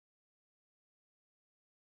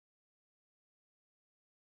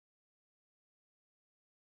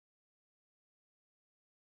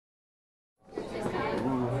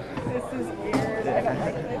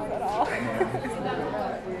at all.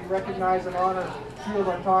 We recognize and honor two of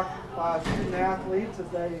our top student athletes as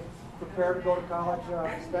they prepare to go to college,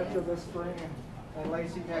 Spencer this spring and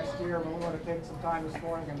Lacee next year. And we want to take some time this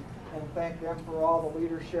morning and thank them for all the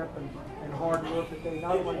leadership and hard work that they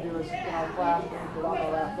not only do in our classrooms, but on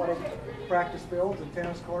our athletic practice fields and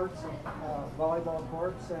tennis courts and volleyball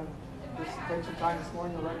courts. And just take some time this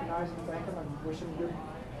morning to recognize and thank them and wish them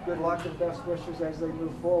good luck and best wishes as they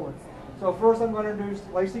move forward. So first I'm going to introduce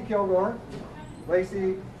Lacee Kilgore.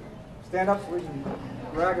 Lacee, stand up so we can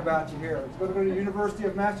brag about you here. She's going to go to the University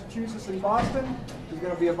of Massachusetts in Boston. She's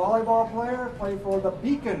going to be a volleyball player, play for the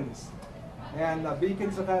Beacons. And the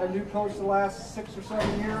Beacons have had a new coach the last 6 or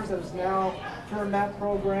 7 years that has now turned that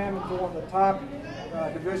program into one of the top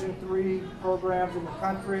Division III programs in the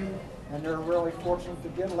country. And they're really fortunate to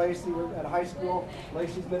get Lacee at high school.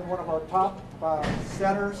 Lacee's been one of our top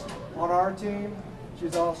setters on our team.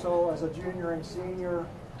 She's also, as a junior and senior,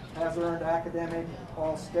 has earned academic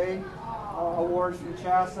All-State awards from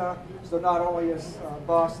CHASA. So not only is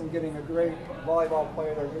Boston getting a great volleyball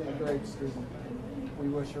player, they're getting a great student. We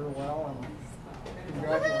wish her well and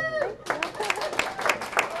congratulations.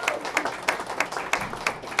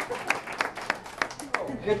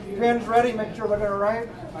 Get your pens ready, make sure they're going to write.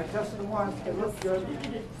 I tested them once, they look good.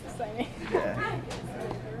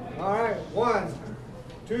 All right, 1,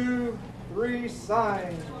 2, 3,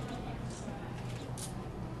 sign.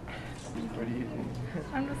 What do you think?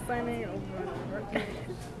 I'm just signing over and over.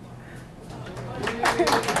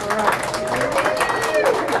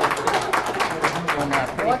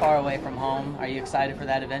 Pretty far away from home. Are you excited for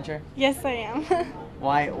that adventure? Yes, I am.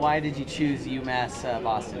 Why did you choose UMass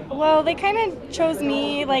Boston? Well, they kind of chose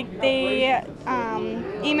me, like they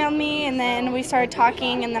emailed me and then we started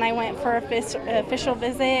talking and then I went for an official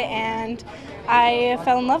visit and I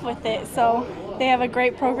fell in love with it. So they have a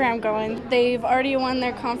great program going. They've already won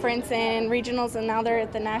their conference and regionals and now they're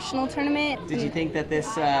at the national tournament. Did you think that this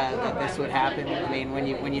would happen? I mean,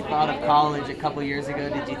 when you thought of college a couple years ago,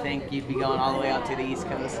 did you think you'd be going all the way out to the East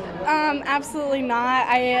Coast? Absolutely not.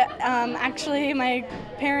 I actually, my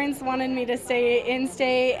parents wanted me to stay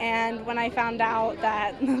in-state, and when I found out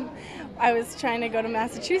that I was trying to go to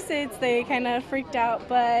Massachusetts, they kind of freaked out.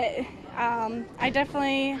 But I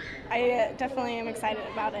definitely am excited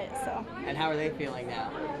about it. So. And how are they feeling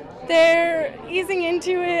now? They're easing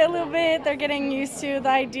into it a little bit. They're getting used to the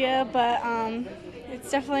idea, but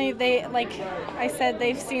it's definitely, like I said,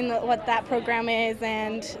 they've seen what that program is,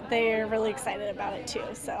 and they're really excited about it too.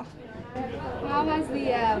 So. How has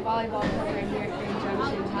the volleyball program here at Green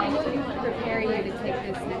Junction helped prepare you to take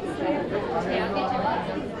this next step?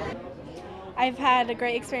 I've had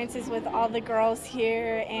great experiences with all the girls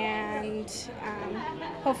here, and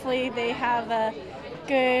hopefully they have a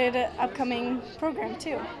good upcoming program too.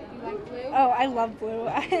 You like blue? Oh, I love blue.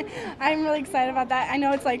 I'm really excited about that. I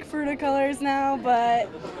know it's like fruit colors now, but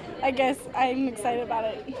I guess I'm excited about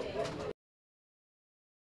it.